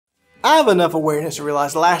I have enough awareness to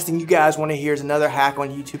realize the last thing you guys want to hear is another hack on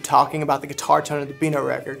YouTube talking about the guitar tone of the Beano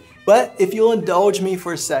record. But if you'll indulge me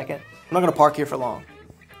for a second, I'm not going to park here for long.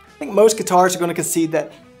 I think most guitarists are going to concede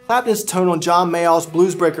that Clapton's tone on John Mayall's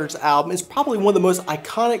Bluesbreakers album is probably one of the most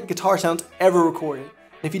iconic guitar sounds ever recorded.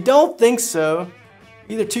 And if you don't think so,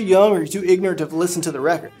 you're either too young or you're too ignorant to have listened to the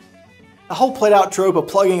record. The whole played out trope of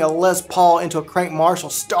plugging a Les Paul into a crank Marshall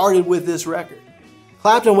started with this record.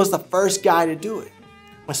 Clapton was the first guy to do it.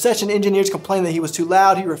 When session engineers complained that he was too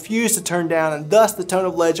loud, he refused to turn down, and thus the tone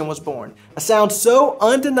of legend was born. A sound so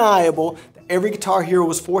undeniable that every guitar hero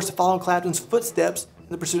was forced to follow in Clapton's footsteps in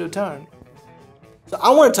the pursuit of tone. So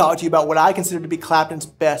I want to talk to you about what I consider to be Clapton's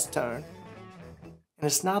best tone. And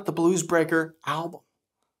it's not the Bluesbreaker album.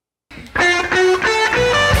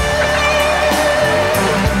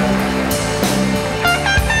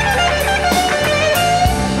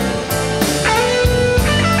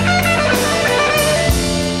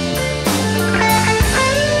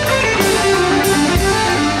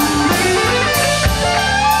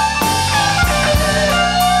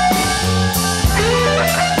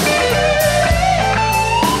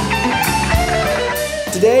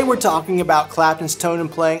 Today we're talking about Clapton's tone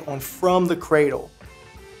and playing on From the Cradle.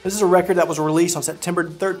 This is a record that was released on September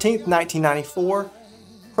 13th, 1994.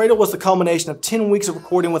 Cradle was the culmination of 10 weeks of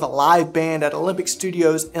recording with a live band at Olympic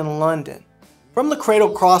Studios in London. From the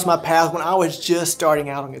Cradle crossed my path when I was just starting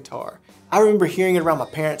out on guitar. I remember hearing it around my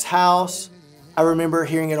parents' house. I remember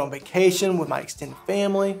hearing it on vacation with my extended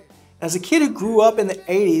family. As a kid who grew up in the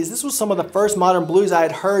 80s, this was some of the first modern blues I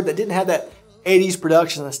had heard that didn't have that 80s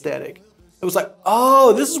production aesthetic. It was like,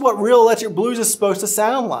 oh, this is what real electric blues is supposed to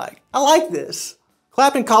sound like. I like this.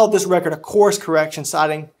 Clapton called this record a course correction,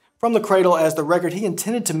 citing From the Cradle as the record he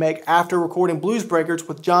intended to make after recording Bluesbreakers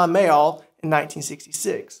with John Mayall in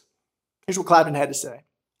 1966. Here's what Clapton had to say.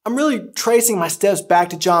 I'm really tracing my steps back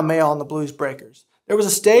to John Mayall and the Bluesbreakers. There was a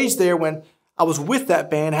stage there when I was with that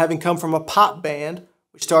band, having come from a pop band,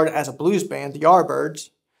 which started as a blues band, the Yardbirds,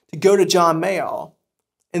 to go to John Mayall.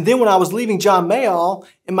 And then when I was leaving John Mayall,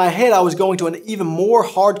 in my head I was going to an even more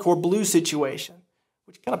hardcore blues situation,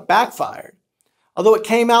 which kind of backfired. Although it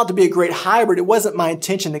came out to be a great hybrid, it wasn't my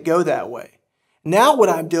intention to go that way. Now what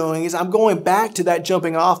I'm doing is I'm going back to that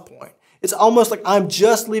jumping off point. It's almost like I'm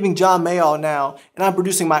just leaving John Mayall now and I'm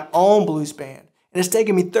producing my own blues band. And it's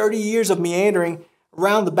taken me 30 years of meandering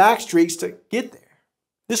around the back streets to get there.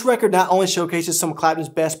 This record not only showcases some of Clapton's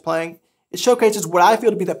best playing, it showcases what I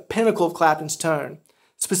feel to be the pinnacle of Clapton's tone.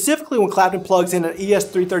 Specifically when Clapton plugs in an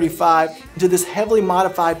ES-335 into this heavily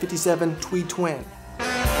modified 57 Tweed Twin.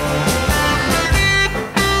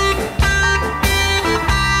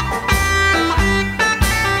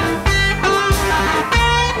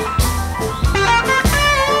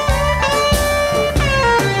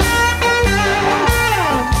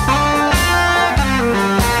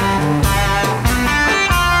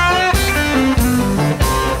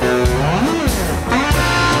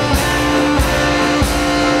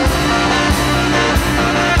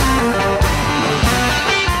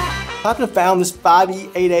 Clapton found this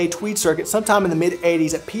 5E8A Tweed circuit sometime in the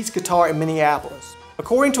mid-80s at Pete's Guitar in Minneapolis.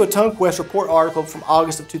 According to a ToneQuest report article from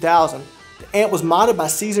August of 2000, the amp was modded by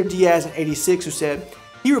Cesar Diaz in '86, who said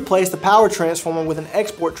he replaced the power transformer with an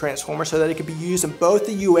export transformer so that it could be used in both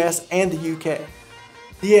the US and the UK.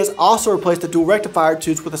 Diaz also replaced the dual rectifier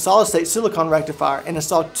tubes with a solid-state silicon rectifier and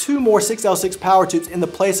installed 2 more 6L6 power tubes in the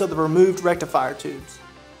place of the removed rectifier tubes.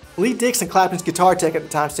 Lee Dixon, Clapton's guitar tech at the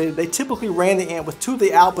time, stated they typically ran the amp with 2 of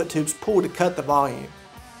the output tubes pulled to cut the volume.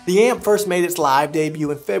 The amp first made its live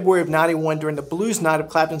debut in February of '91 during the blues night of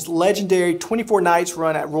Clapton's legendary 24 Nights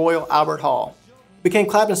run at Royal Albert Hall. It became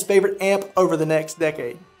Clapton's favorite amp over the next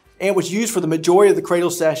decade. The amp was used for the majority of the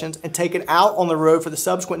Cradle sessions and taken out on the road for the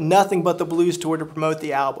subsequent Nothing But the Blues tour to promote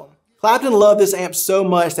the album. Clapton loved this amp so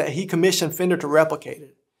much that he commissioned Fender to replicate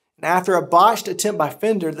it. And after a botched attempt by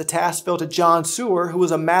Fender, the task fell to John Suhr, who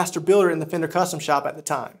was a master builder in the Fender custom shop at the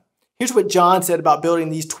time. Here's what John said about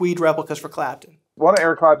building these Tweed replicas for Clapton. One of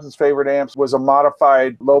Eric Clapton's favorite amps was a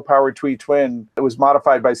modified low-power Tweed Twin. It was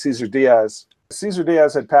modified by Cesar Diaz. Cesar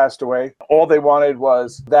Diaz had passed away. All they wanted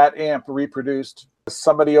was that amp reproduced.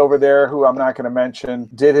 Somebody over there, who I'm not going to mention,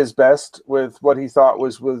 did his best with what he thought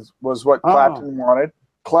was what Clapton wanted.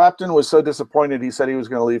 Clapton was so disappointed, he said he was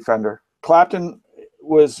going to leave Fender. Clapton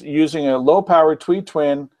was using a low-power Tweed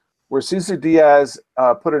Twin where Cesar Diaz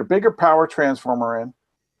put a bigger power transformer in,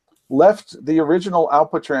 left the original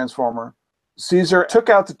output transformer. Cesar took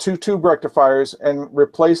out the 2 tube rectifiers and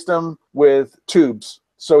replaced them with tubes.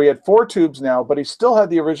 So he had 4 tubes now, but he still had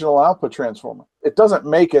the original output transformer. It doesn't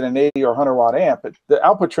make it an 80 or 100 watt amp. The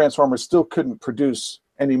output transformer still couldn't produce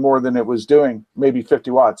any more than it was doing, maybe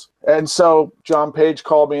 50 watts. And so John Page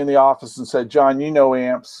called me in the office and said, John, you know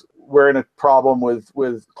amps. We're in a problem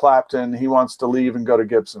with Clapton. He wants to leave and go to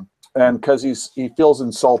Gibson. And because he feels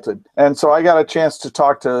insulted. And so I got a chance to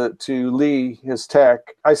talk to Lee, his tech.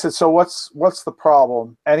 I said, so what's the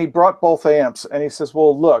problem? And he brought both amps, and he says,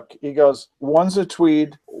 well, look, he goes, one's a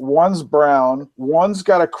Tweed, one's brown, one's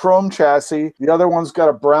got a chrome chassis, the other one's got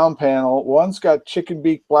a brown panel, one's got chicken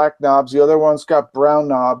beak black knobs, the other one's got brown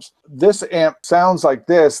knobs. This amp sounds like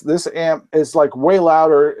this. This amp is like way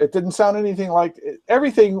louder. It didn't sound anything like it.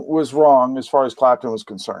 Everything was wrong as far as Clapton was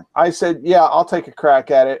concerned. I said, yeah, I'll take a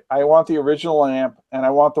crack at it. I want the original amp, and I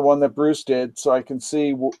want the one that Bruce did so I can see,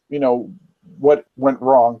 you know, what went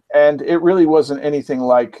wrong. And it really wasn't anything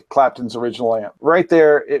like Clapton's original amp. Right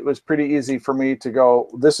there, it was pretty easy for me to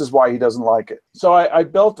go, this is why he doesn't like it. So I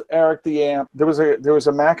built Eric the amp. There was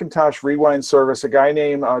a Macintosh rewind service, a guy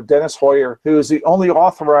named Dennis Hoyer, who is the only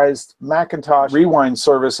authorized Macintosh rewind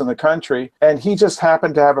service in the country. And he just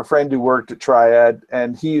happened to have a friend who worked at Triad,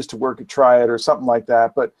 and he used to work at Triad or something like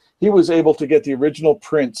that. But he was able to get the original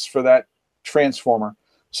prints for that transformer.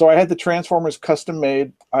 So I had the transformers custom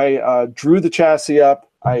made. I drew the chassis up.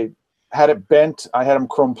 I had it bent. I had them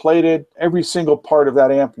chrome plated. Every single part of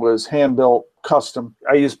that amp was hand built, custom.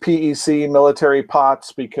 I used PEC military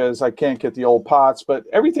pots because I can't get the old pots, but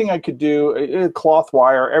everything I could do, cloth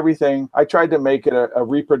wire, everything, I tried to make it a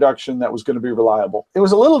reproduction that was going to be reliable. It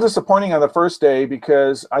was a little disappointing on the first day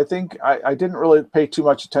because I think I didn't really pay too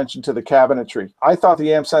much attention to the cabinetry. I thought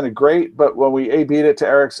the amp sounded great, but when we A-B'd it to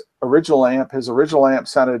Eric's original amp, his original amp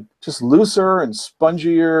sounded just looser and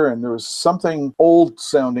spongier, and there was something old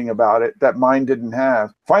sounding about it that mine didn't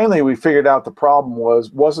have. Finally, we figured out the problem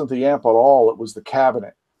wasn't the amp at all, it was the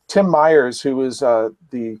cabinet. Tim Myers, who was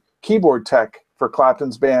the keyboard tech for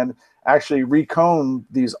Clapton's band, actually reconed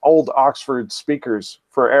these old Oxford speakers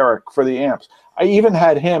for Eric for the amps. I even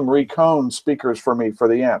had him recone speakers for me for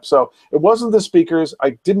the amp. So it wasn't the speakers.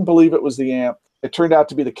 I didn't believe it was the amp. It turned out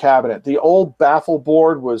to be the cabinet. The old baffle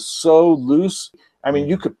board was so loose. I mean,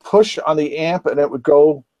 you could push on the amp and it would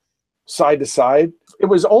go side to side. It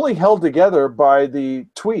was only held together by the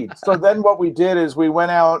Tweed. So then what we did is we went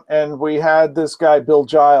out and we had this guy, Bill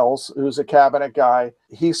Giles, who's a cabinet guy.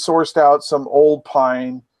 He sourced out some old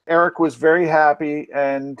pine. Eric was very happy,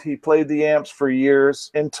 and he played the amps for years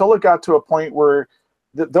until it got to a point where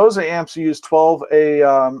those amps used 12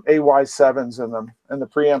 AY7s in them in the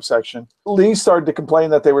preamp section. Lee started to complain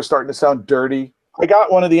that they were starting to sound dirty. I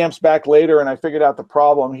got one of the amps back later, and I figured out the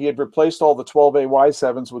problem. He had replaced all the 12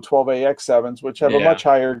 AY7s with 12 AX7s, which have a much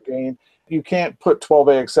higher gain. You can't put 12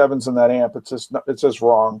 AX7s in that amp. It's just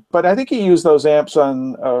wrong. But I think he used those amps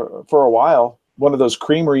on for a while. One of those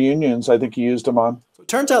Cream reunions, I think he used them on. So it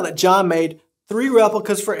turns out that John made 3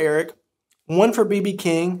 replicas for Eric, one for B.B.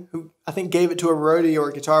 King, who I think gave it to a rodeo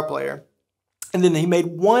or guitar player, and then he made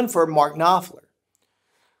one for Mark Knopfler.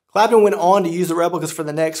 Clapton went on to use the replicas for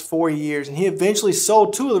the next 4 years, and he eventually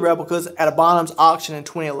sold 2 of the replicas at a Bonham's auction in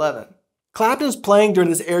 2011. Clapton's playing during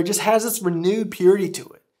this era just has this renewed purity to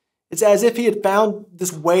it. It's as if he had found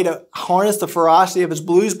this way to harness the ferocity of his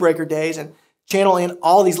Bluesbreaker days and channel in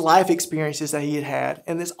all these life experiences that he had had,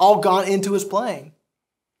 and it's all gone into his playing.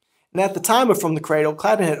 And at the time of From the Cradle,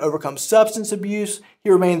 Clapton had overcome substance abuse. He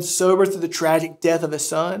remained sober through the tragic death of his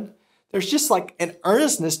son. There's just like an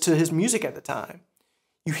earnestness to his music at the time.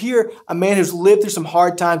 You hear a man who's lived through some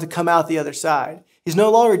hard times to come out the other side. He's no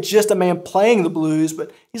longer just a man playing the blues,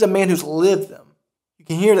 but he's a man who's lived them. You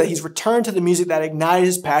can hear that he's returned to the music that ignited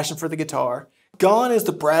his passion for the guitar. Gone is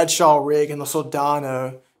the Bradshaw rig and the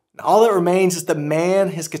Soldano. And all that remains is the man,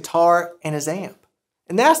 his guitar, and his amp.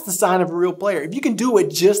 And that's the sign of a real player. If you can do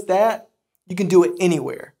it just that, you can do it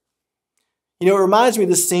anywhere. You know, it reminds me of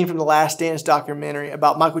this scene from the Last Dance documentary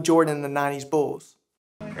about Michael Jordan and the 90s Bulls.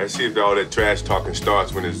 Let's see if all that trash talking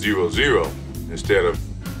starts when it's 0-0 instead of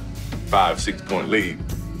 5-6 point lead.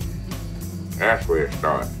 That's where it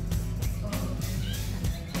starts.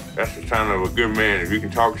 That's the sign of a good man. If you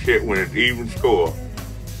can talk shit when it's even score,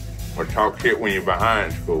 or talk shit when you're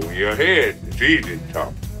behind score. When you're ahead, it's easy to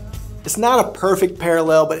talk. It's not a perfect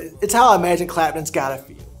parallel, but it's how I imagine Clapton's gotta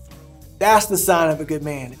feel. That's the sign of a good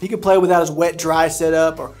man. If he can play without his wet, dry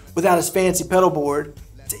setup or without his fancy pedal board,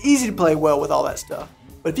 it's easy to play well with all that stuff.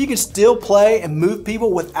 But if you can still play and move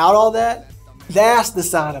people without all that, that's the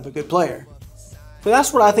sign of a good player. So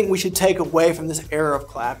that's what I think we should take away from this era of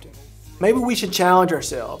Clapton. Maybe we should challenge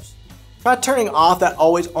ourselves. Try turning off that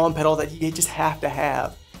always on pedal that you just have to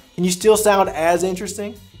have. Can you still sound as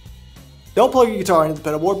interesting? Don't plug your guitar into the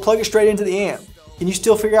pedal board, plug it straight into the amp. Can you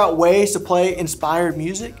still figure out ways to play inspired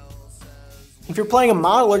music? If you're playing a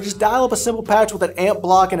modeler, just dial up a simple patch with an amp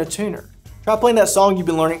block and a tuner. Try playing that song you've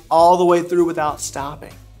been learning all the way through without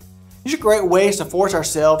stopping. These are great ways to force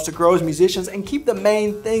ourselves to grow as musicians and keep the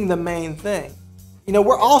main thing the main thing. You know,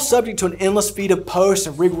 we're all subject to an endless feed of posts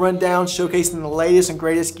and rig rundowns showcasing the latest and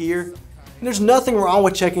greatest gear. And there's nothing wrong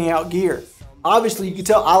with checking out gear. Obviously, you can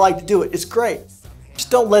tell I like to do it. It's great. Just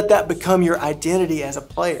don't let that become your identity as a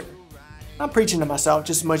player. I'm preaching to myself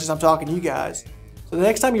just as much as I'm talking to you guys. So the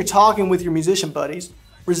next time you're talking with your musician buddies,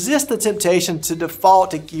 resist the temptation to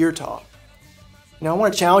default to gear talk. You know, I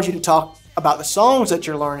want to challenge you to talk about the songs that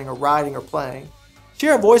you're learning or writing or playing.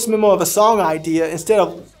 Share a voice memo of a song idea instead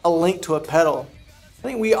of a link to a pedal. I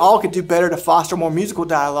think we all could do better to foster more musical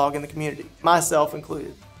dialogue in the community, myself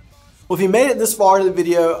included. Well, if you made it this far in the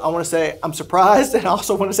video, I want to say I'm surprised, and I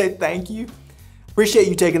also want to say thank you. Appreciate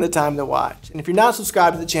you taking the time to watch. And if you're not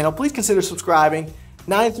subscribed to the channel, please consider subscribing.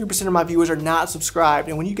 93% of my viewers are not subscribed,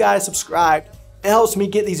 and when you guys subscribe, it helps me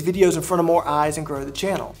get these videos in front of more eyes and grow the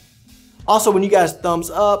channel. Also, when you guys thumbs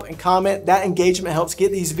up and comment, that engagement helps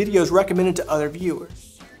get these videos recommended to other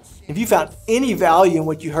viewers. If you found any value in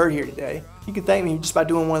what you heard here today, you can thank me just by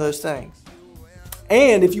doing one of those things.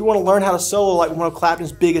 And if you want to learn how to solo like one of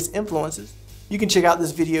Clapton's biggest influences, you can check out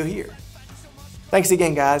this video here. Thanks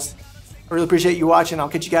again, guys. I really appreciate you watching. I'll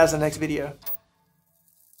catch you guys in the next video.